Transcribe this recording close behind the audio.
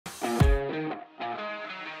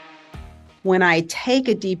when I take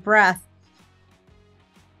a deep breath,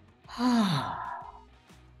 I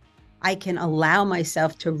can allow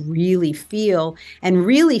myself to really feel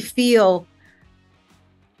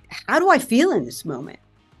how do I feel in this moment?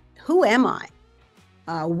 Who am I?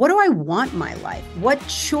 What do I want in my life? What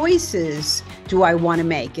choices do I want to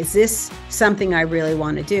make? Is this something I really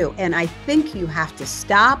want to do? And I think you have to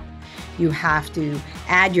stop. You have to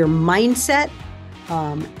add your mindset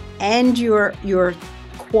and your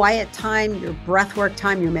quiet time, your breath work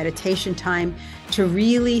time, your meditation time to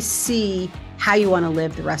really see how you want to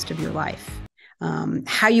live the rest of your life.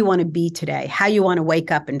 How you want to be today, how you want to wake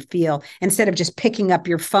up and feel, instead of just picking up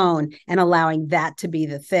your phone and allowing that to be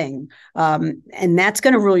the thing. And that's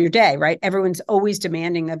going to rule your day, right? Everyone's always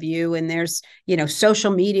demanding of you, and there's,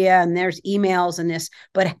 social media and there's emails and this,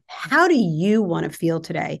 but how do you want to feel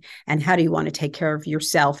today? And how do you want to take care of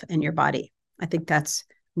yourself and your body? I think that's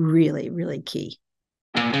really, really key.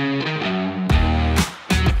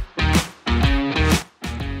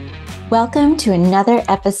 Welcome to another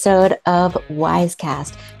episode of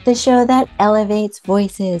WyzeCast, the show that elevates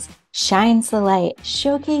voices, shines the light,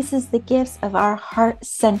 showcases the gifts of our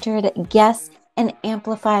heart-centered guests, and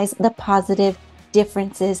amplifies the positive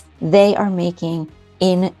differences they are making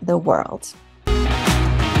in the world.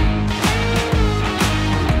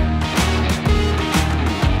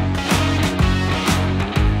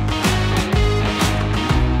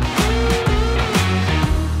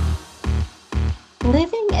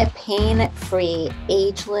 Living a pain-free,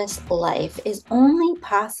 ageless life is only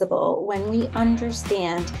possible when we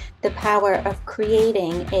understand the power of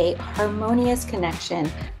creating a harmonious connection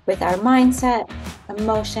with our mindset,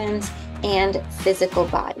 emotions, and physical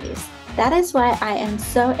bodies. That is why I am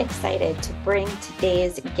so excited to bring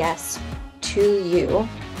today's guest to you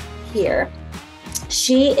here.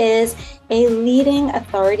 She is a leading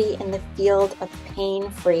authority in the field of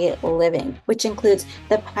pain-free living, which includes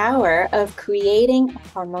the power of creating a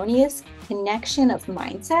harmonious connection of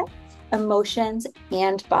mindset, emotions,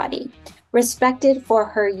 and body. Respected for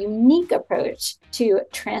her unique approach to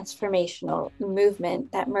transformational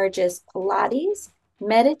movement that merges Pilates,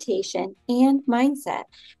 meditation, and mindset.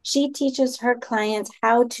 She teaches her clients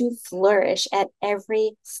how to flourish at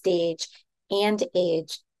every stage and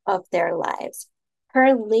age of their lives.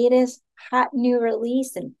 Her latest hot new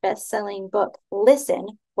release and best-selling book, Listen,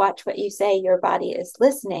 Watch What You Say, Your Body is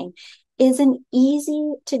Listening, is an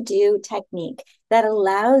easy-to-do technique that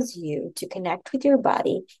allows you to connect with your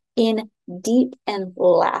body in deep and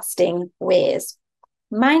lasting ways.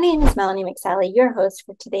 My name is Melanie McSally, your host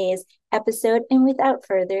for today's episode, and without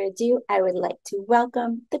further ado, I would like to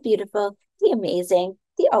welcome the beautiful, the amazing,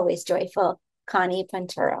 the always joyful Conni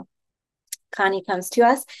Ponturo. Conni comes to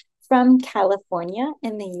us from California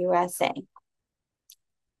in the USA.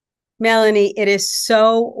 Melanie, it is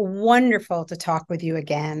so wonderful to talk with you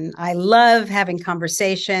again. I love having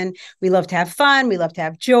conversation. We love to have fun. We love to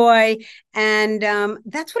have joy. And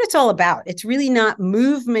that's what it's all about. It's really not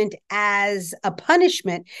movement as a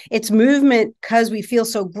punishment. It's movement because we feel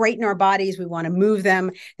so great in our bodies. We want to move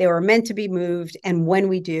them. They were meant to be moved. And when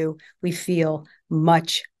we do, we feel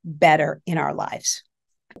much better in our lives.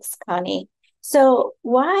 Thanks, Conni. So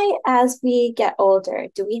why, as we get older,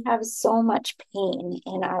 do we have so much pain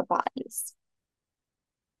in our bodies?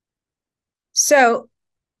 So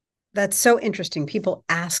that's so interesting. People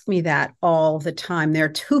ask me that all the time. There are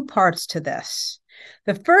two parts to this.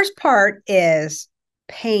 The first part is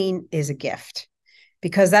pain is a gift,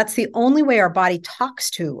 because that's the only way our body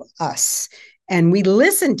talks to us. And we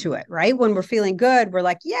listen to it, right? When we're feeling good, we're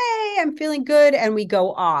like, yay, I'm feeling good. And we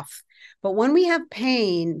go off. But when we have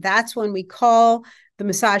pain, that's when we call the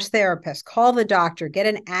massage therapist, call the doctor, get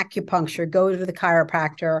an acupuncture, go to the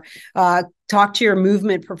chiropractor, talk to your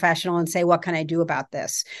movement professional and say, what can I do about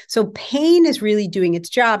this? So pain is really doing its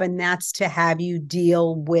job, and that's to have you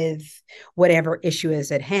deal with whatever issue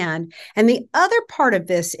is at hand. And the other part of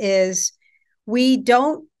this is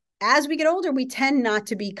as we get older, we tend not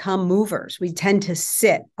to become movers. We tend to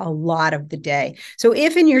sit a lot of the day. So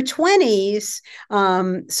if in your 20s,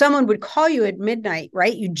 someone would call you at midnight,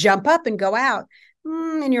 right? You jump up and go out.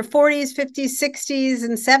 In your 40s, 50s, 60s,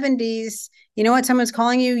 and 70s, you know what? Someone's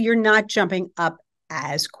calling you, you're not jumping up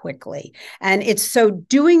as quickly. And it's so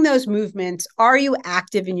doing those movements. Are you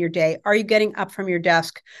active in your day? Are you getting up from your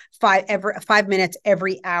desk 5 minutes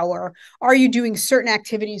every hour? Are you doing certain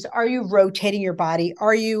activities? Are you rotating your body?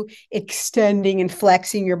 Are you extending and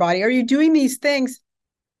flexing your body? Are you doing these things?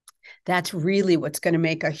 That's really what's going to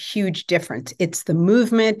make a huge difference. It's the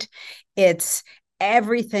movement. It's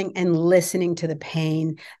everything, and listening to the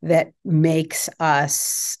pain that makes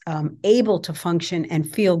us able to function and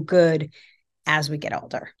feel good as we get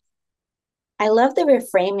older. I love the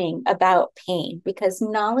reframing about pain because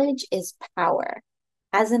knowledge is power.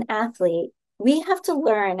 As an athlete, we have to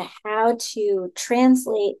learn how to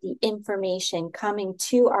translate the information coming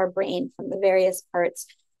to our brain from the various parts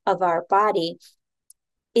of our body.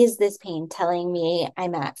 Is this pain telling me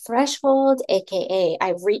I'm at threshold, aka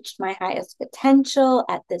I've reached my highest potential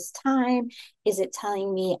at this time? Is it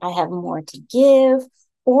telling me I have more to give?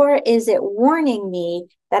 Or is it warning me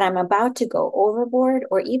that I'm about to go overboard,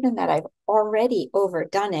 or even that I've already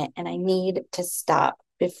overdone it and I need to stop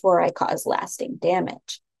before I cause lasting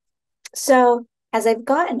damage? So, as I've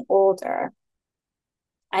gotten older,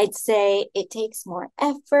 I'd say it takes more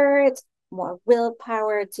effort, more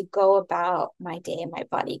willpower to go about my day. My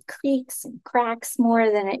body creaks and cracks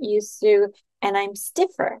more than it used to, and I'm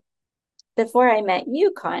stiffer. Before I met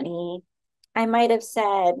you, Connie, I might have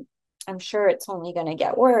said, I'm sure it's only going to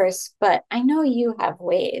get worse, but I know you have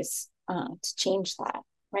ways to change that,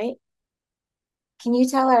 right? Can you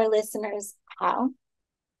tell our listeners how?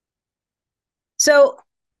 So,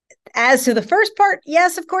 as to the first part,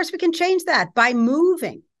 yes, of course, we can change that by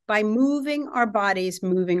moving our bodies,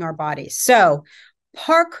 moving our bodies. So,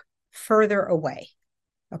 park further away.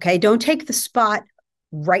 Okay. Don't take the spot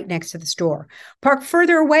right next to the store. Park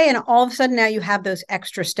further away, and all of a sudden now you have those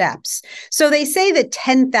extra steps. So they say that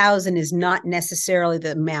 10,000 is not necessarily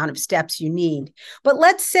the amount of steps you need. But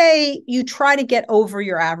let's say you try to get over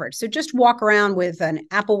your average. So just walk around with an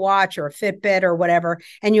Apple Watch or a Fitbit or whatever,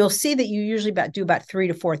 and you'll see that you usually do about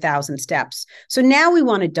 3,000 to 4,000 steps. So now we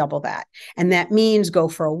want to double that. And that means go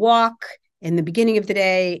for a walk in the beginning of the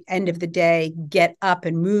day, end of the day, get up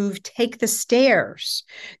and move, take the stairs.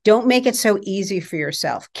 Don't make it so easy for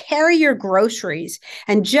yourself. Carry your groceries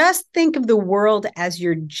and just think of the world as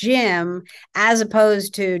your gym, as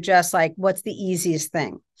opposed to just like, what's the easiest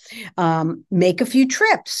thing? Make a few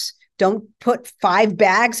trips. Don't put 5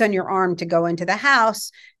 bags on your arm to go into the house.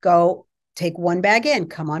 Go take 1 bag in,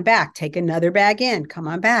 come on back, take another bag in, come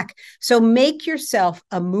on back. So make yourself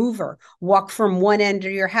a mover. Walk from one end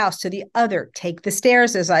of your house to the other. Take the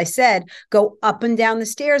stairs, as I said, go up and down the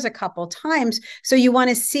stairs a couple times. So you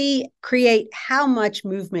want to create how much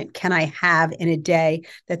movement can I have in a day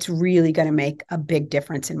that's really going to make a big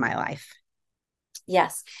difference in my life.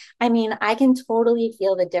 Yes. I mean, I can totally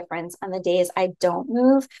feel the difference on the days I don't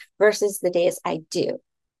move versus the days I do.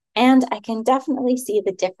 And I can definitely see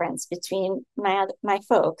the difference between my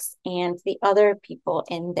folks and the other people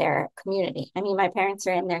in their community. I mean, my parents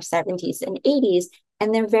are in their 70s and 80s,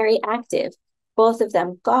 and they're very active. Both of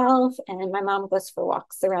them golf, and my mom goes for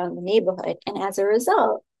walks around the neighborhood. And as a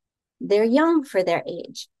result, they're young for their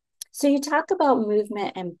age. So you talk about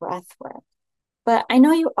movement and breath work, but I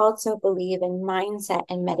know you also believe in mindset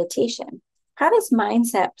and meditation. How does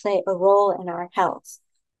mindset play a role in our health?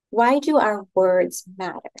 Why do our words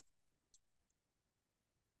matter?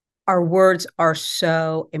 Our words are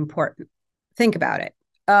so important. Think about it.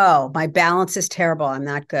 Oh, my balance is terrible. I'm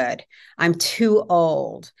not good. I'm too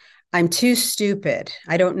old. I'm too stupid.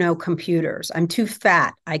 I don't know computers. I'm too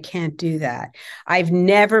fat. I can't do that. I've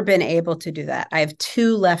never been able to do that. I have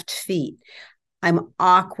 2 left feet. I'm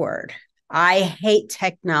awkward. I hate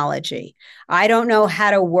technology. I don't know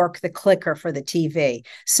how to work the clicker for the TV.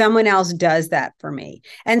 Someone else does that for me.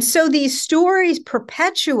 And so these stories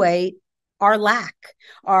perpetuate our lack,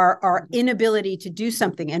 our inability to do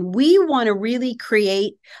something. And we want to really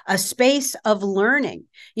create a space of learning.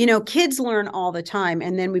 You know, kids learn all the time,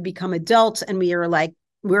 and then we become adults and we are like,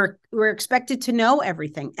 we're expected to know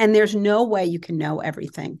everything, and there's no way you can know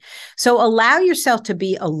everything. So allow yourself to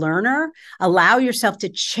be a learner, allow yourself to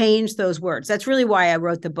change those words. That's really why I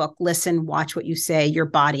wrote the book, Listen, Watch What You Say, Your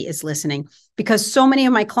Body is Listening, because so many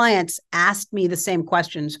of my clients asked me the same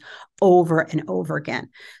questions over and over again.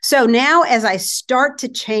 So now as I start to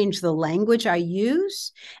change the language I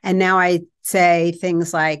use, and now I say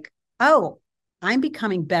things like, oh, I'm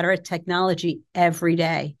becoming better at technology every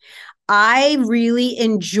day. I really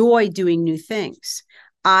enjoy doing new things.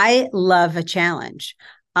 I love a challenge.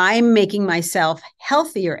 I'm making myself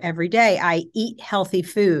healthier every day. I eat healthy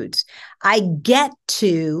foods. I get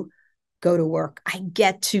to go to work. I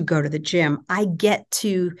get to go to the gym. I get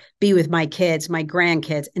to be with my kids, my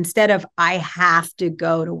grandkids, instead of I have to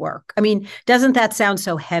go to work. I mean, doesn't that sound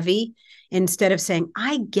so heavy? Instead of saying,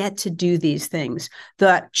 I get to do these things,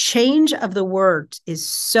 the change of the words is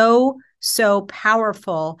so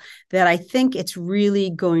powerful that I think it's really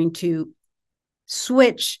going to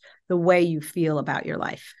switch the way you feel about your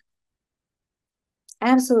life.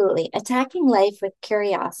 Absolutely. Attacking life with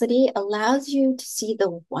curiosity allows you to see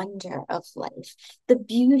the wonder of life, the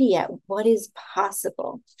beauty at what is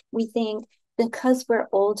possible. We think because we're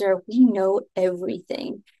older, we know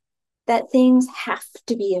everything. that things have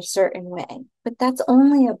to be a certain way, but that's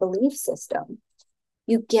only a belief system.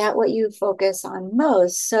 You get what you focus on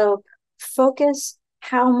most. So focus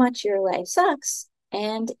how much your life sucks,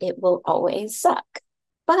 and it will always suck.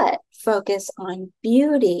 But focus on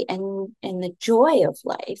beauty and the joy of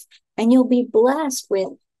life, and you'll be blessed with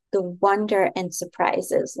the wonder and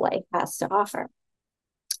surprises life has to offer.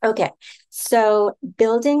 Okay, so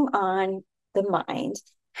building on the mind,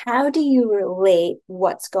 how do you relate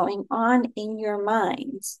what's going on in your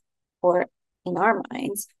minds or in our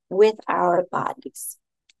minds with our bodies?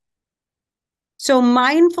 So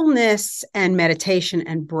mindfulness and meditation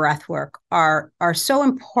and breath work are so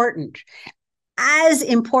important, as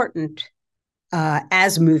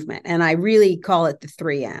movement. And I really call it the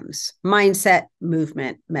 3 M's: mindset,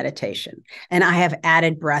 movement, meditation. And I have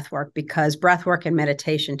added breath work because breath work and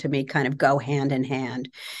meditation to me kind of go hand in hand,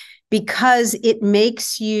 because it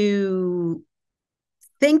makes you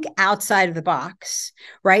think outside of the box,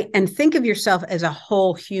 right? And think of yourself as a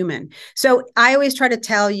whole human. So I always try to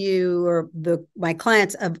tell you, or my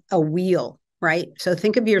clients, of a wheel, right? So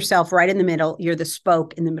think of yourself right in the middle. You're the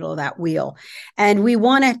spoke in the middle of that wheel. And we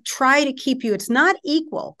want to try to keep you, it's not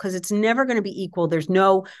equal, because it's never going to be equal. There's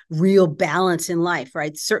no real balance in life,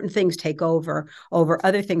 right? Certain things take over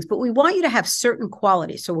other things, but we want you to have certain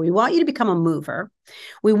qualities. So we want you to become a mover.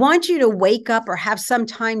 We want you to wake up or have some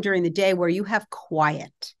time during the day where you have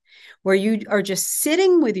quiet, where you are just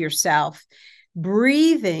sitting with yourself,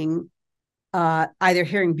 breathing, either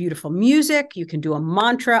hearing beautiful music. You can do a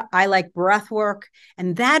mantra. I like breath work.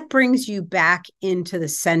 And that brings you back into the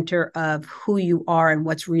center of who you are and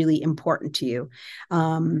what's really important to you.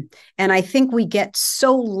 And I think we get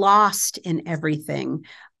so lost in everything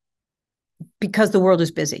because the world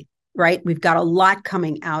is busy. Right? We've got a lot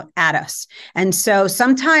coming out at us. And so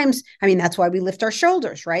sometimes, I mean, that's why we lift our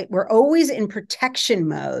shoulders, right? We're always in protection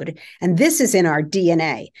mode. And this is in our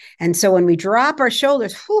DNA. And so when we drop our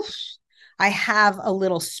shoulders, whew, I have a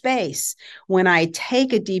little space. When I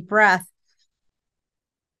take a deep breath,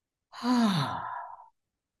 I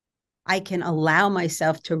can allow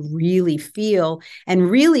myself to really feel,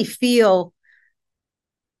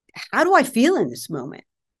 how do I feel in this moment?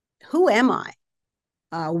 Who am I?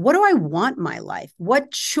 What do I want in my life?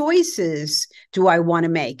 What choices do I want to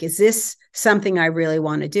make? Is this something I really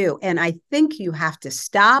want to do? And I think you have to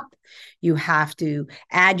stop. You have to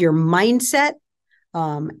add your mindset,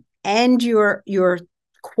 and your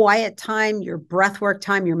quiet time, your breath work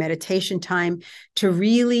time, your meditation time, to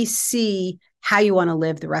really see how you want to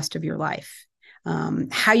live the rest of your life.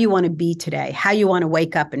 How you want to be today, how you want to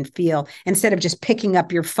wake up and feel, instead of just picking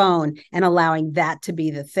up your phone and allowing that to be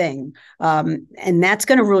the thing. And that's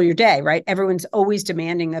going to rule your day, right? Everyone's always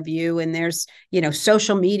demanding of you, and there's,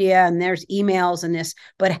 social media, and there's emails and this,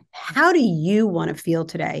 but how do you want to feel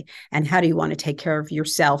today? And how do you want to take care of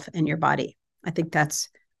yourself and your body? I think that's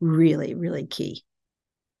really, really key.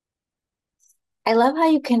 I love how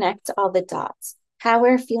you connect all the dots. How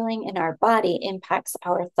we're feeling in our body impacts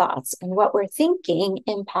our thoughts, and what we're thinking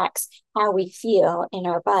impacts how we feel in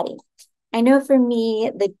our body. I know for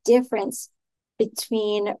me, the difference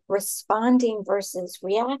between responding versus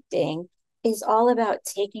reacting is all about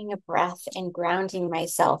taking a breath and grounding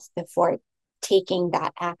myself before taking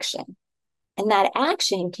that action. And that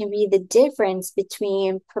action can be the difference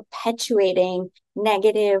between perpetuating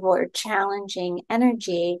negative or challenging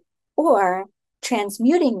energy, or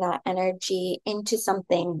transmuting that energy into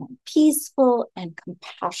something peaceful and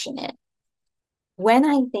compassionate. When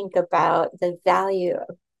I think about the value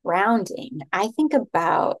of grounding, I think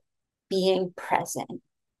about being present.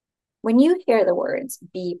 When you hear the words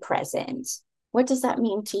be present, what does that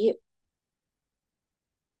mean to you?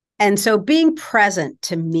 And so being present,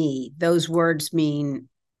 to me, those words mean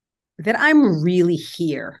that I'm really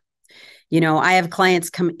here. I have clients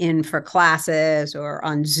come in for classes or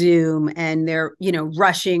on Zoom, and they're,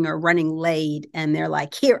 rushing or running late, and they're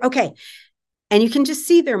like, here, okay. And you can just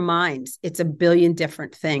see their minds. It's a billion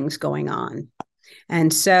different things going on.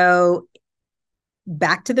 And so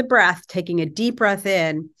back to the breath, taking a deep breath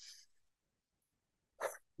in,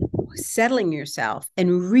 settling yourself,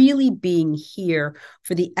 and really being here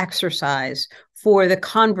for the exercise, for the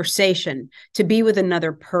conversation, to be with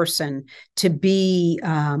another person, to be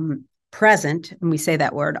present. And we say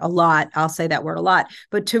that word a lot. I'll say that word a lot,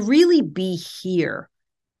 but to really be here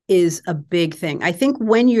is a big thing. I think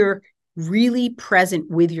when you're really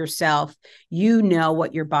present with yourself, you know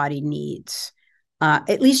what your body needs.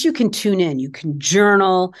 At least you can tune in, you can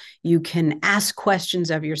journal, you can ask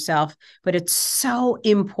questions of yourself, but it's so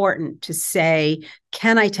important to say,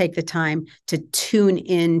 can I take the time to tune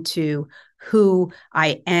into who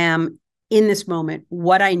I am in this moment,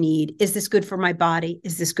 what I need. Is this good for my body?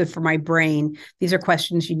 Is this good for my brain? These are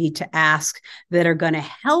questions you need to ask that are going to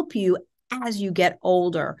help you as you get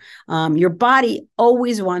older. Your body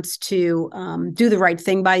always wants to do the right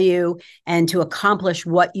thing by you and to accomplish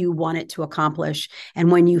what you want it to accomplish. And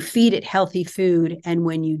when you feed it healthy food and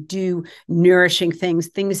when you do nourishing things,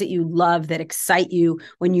 things that you love, that excite you,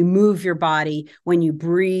 when you move your body, when you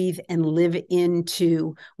breathe and live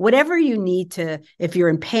into whatever you need to, if you're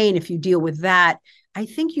in pain, if you deal with that, I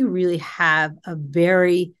think you really have a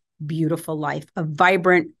very beautiful life, a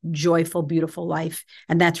vibrant, joyful, beautiful life.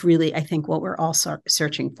 And that's really, I think, what we're all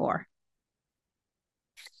searching for.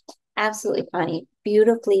 Absolutely, Connie.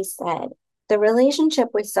 Beautifully said. The relationship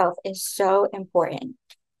with self is so important.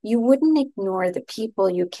 You wouldn't ignore the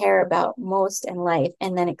people you care about most in life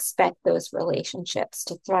and then expect those relationships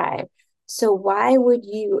to thrive. So why would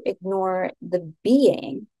you ignore the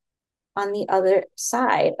being on the other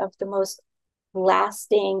side of the most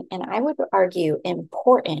lasting, and I would argue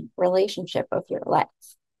important relationship of your life?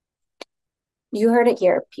 You heard it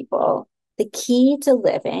here, people. The key to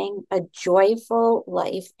living a joyful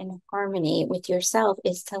life in harmony with yourself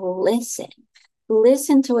is to listen.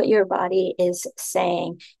 Listen to what your body is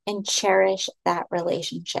saying and cherish that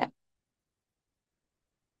relationship.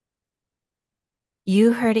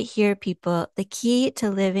 You heard it here, people. The key to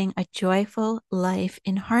living a joyful life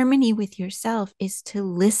in harmony with yourself is to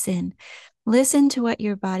listen. Listen to what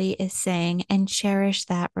your body is saying and cherish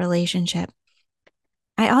that relationship.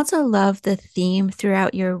 I also love the theme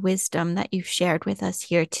throughout your wisdom that you've shared with us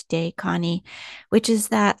here today, Connie, which is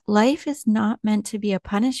that life is not meant to be a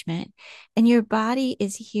punishment, and your body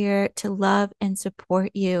is here to love and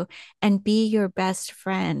support you and be your best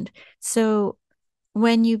friend. So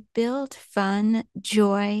when you build fun,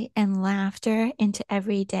 joy, and laughter into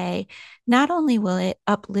every day, not only will it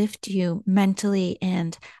uplift you mentally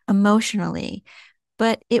and emotionally,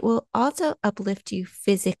 but it will also uplift you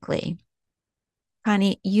physically.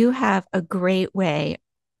 Connie, you have a great way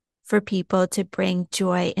for people to bring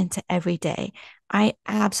joy into every day. I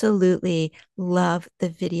absolutely love the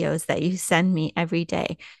videos that you send me every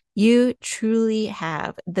day. You truly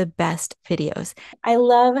have the best videos. I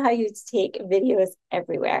love how you take videos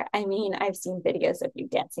everywhere. I mean, I've seen videos of you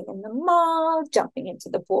dancing in the mall, jumping into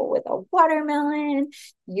the pool with a watermelon,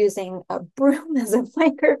 using a broom as a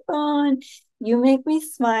microphone. You make me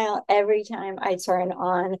smile every time I turn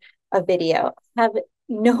on a video. I have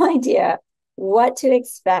no idea what to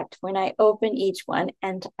expect when I open each one,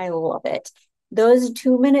 and I love it. Those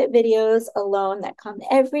 2-minute videos alone that come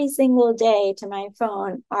every single day to my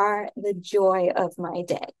phone are the joy of my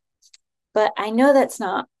day. But I know that's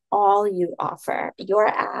not all you offer. Your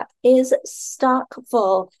app is stock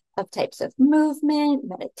full of types of movement,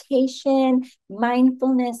 meditation,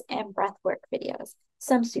 mindfulness, and breathwork videos.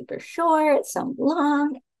 Some super short, some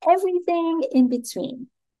long, everything in between.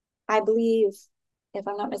 I believe, if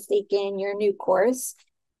I'm not mistaken, your new course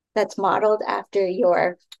that's modeled after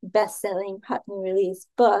your best-selling hot new release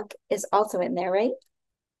book is also in there, right?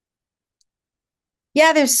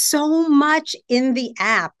 Yeah, there's so much in the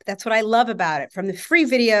app. That's what I love about it. From the free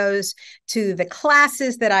videos to the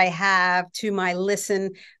classes that I have to my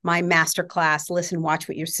master class, listen, watch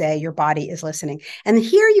what you say, your body is listening. And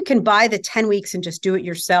here you can buy the 10 weeks and just do it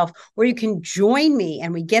yourself, or you can join me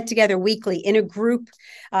and we get together weekly in a group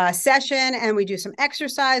session and we do some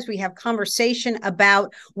exercise. We have conversation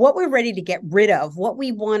about what we're ready to get rid of, what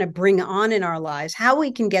we want to bring on in our lives, how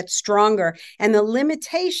we can get stronger and the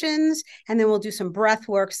limitations. And then we'll do some breath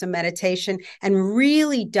work, some meditation, and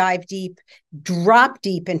really dive deep, drop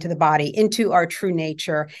deep into the body, into our true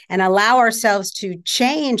nature, and allow ourselves to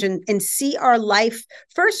change and see our life,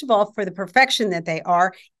 first of all, for the perfection that they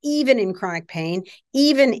are, even in chronic pain,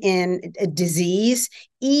 even in a disease,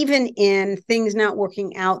 even in things not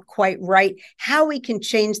working out quite right, how we can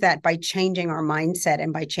change that by changing our mindset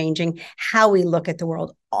and by changing how we look at the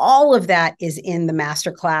world. All of that is in the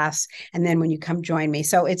masterclass. And then when you come join me,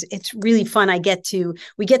 so it's really fun.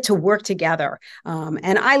 We get to work together.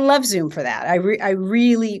 And I love Zoom for that. I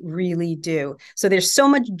really, really do. So there's so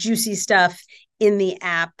much juicy stuff in the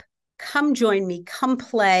app. Come join me, come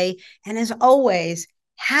play. And as always,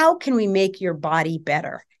 how can we make your body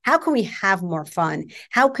better? How can we have more fun?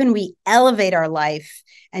 How can we elevate our life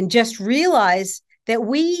and just realize that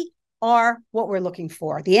we are what we're looking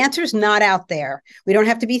for? The answer is not out there. We don't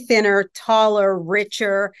have to be thinner, taller,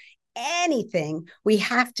 richer, anything. We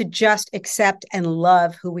have to just accept and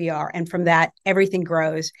love who we are. And from that, everything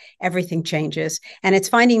grows, everything changes. And it's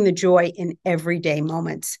finding the joy in everyday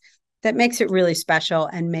moments. that makes it really special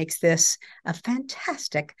and makes this a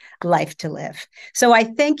fantastic life to live. So I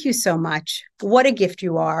thank you so much. What a gift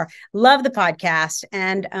you are. Love the podcast.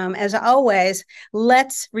 And as always,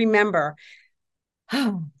 let's remember,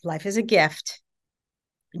 life is a gift.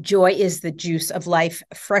 Joy is the juice of life,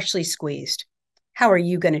 freshly squeezed. How are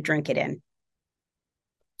you going to drink it in?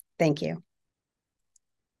 Thank you.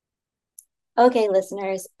 Okay,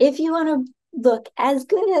 listeners, if you want to look as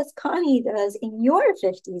good as Conni does in your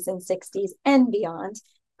 50s and 60s and beyond,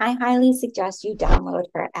 I highly suggest you download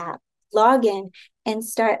her app, log in, and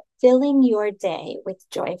start filling your day with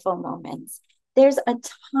joyful moments. There's a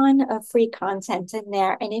ton of free content in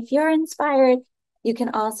there. And if you're inspired, you can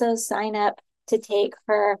also sign up to take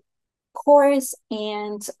her course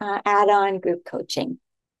and add-on group coaching,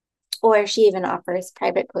 or she even offers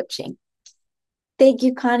private coaching. Thank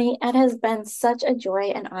you, Conni. It has been such a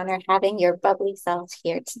joy and honor having your bubbly self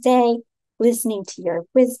here today, listening to your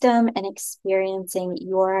wisdom and experiencing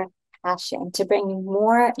your passion to bring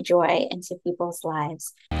more joy into people's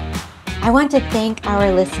lives. I want to thank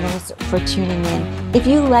our listeners for tuning in. If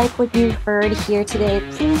you like what you heard here today,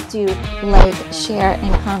 please do like, share,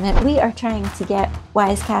 and comment. We are trying to get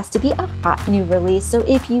WyzeCast to be a hot new release. So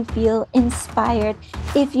if you feel inspired,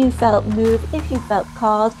 if you felt moved, if you felt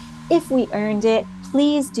called, if we earned it,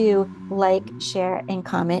 please do like, share, and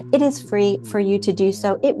comment. It is free for you to do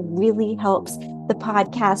so. It really helps the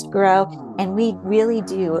podcast grow, and we really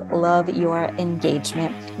do love your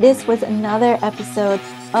engagement. This was another episode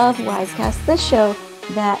of WyzeCast, the show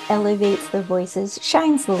that elevates the voices,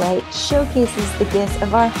 shines the light, showcases the gifts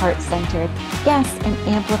of our heart-centered guests, and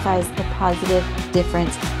amplifies the positive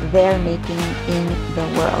difference they're making in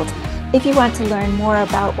the world. If you want to learn more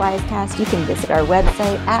about WyzeCast, you can visit our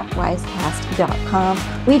website at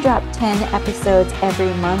wyzecast.com. We drop 10 episodes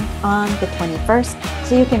every month on the 21st,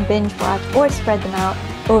 so you can binge watch or spread them out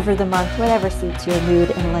over the month, whatever suits your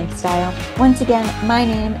mood and lifestyle. Once again, my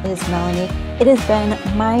name is Melanie. It has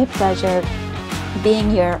been my pleasure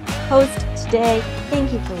being your host today.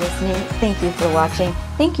 Thank you for listening. Thank you for watching.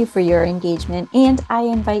 Thank you for your engagement. And I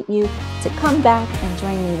invite you to come back and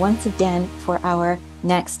join me once again for our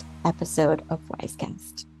next episode of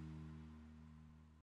WyzeCast.